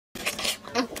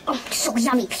so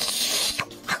yummy.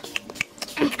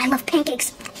 I love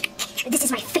pancakes. This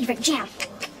is my favorite jam.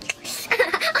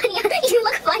 Anya, you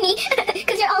look funny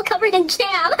because you're all covered in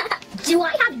jam. Do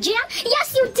I have jam?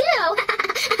 Yes, you do.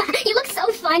 You look so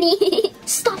funny.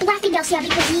 Stop laughing, Elsia,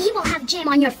 because you will have jam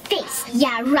on your face.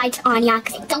 Yeah, right, Anya,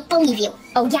 because I don't believe you.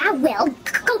 Oh, yeah, well,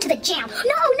 go to the jam.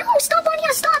 No, stop,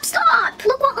 Anya, stop.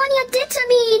 Look what Anya did to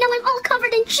me. Now I'm all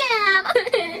covered in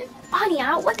jam.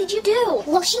 Anya, what did you do?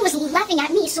 Well, she was laughing at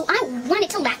me, so I wanted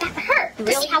to laugh at her.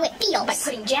 To see how it feels. By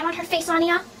putting jam on her face,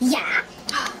 Anya? Yeah.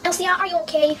 Elsia, are you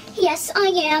okay? Yes, I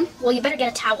am. Well, you better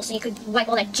get a towel so you could wipe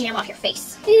all that jam off your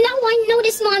face. No, I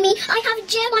noticed, Mommy. I have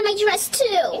jam on my dress, too.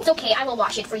 It's okay, I will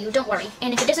wash it for you, don't worry.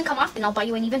 And if it doesn't come off, then I'll buy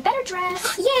you an even better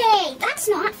dress. Yay, that's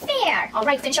not fair.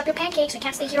 Alright, finish up your pancakes. We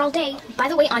can't stay here all day. By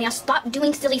the way, Anya, stop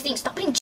doing silly things. Stop putting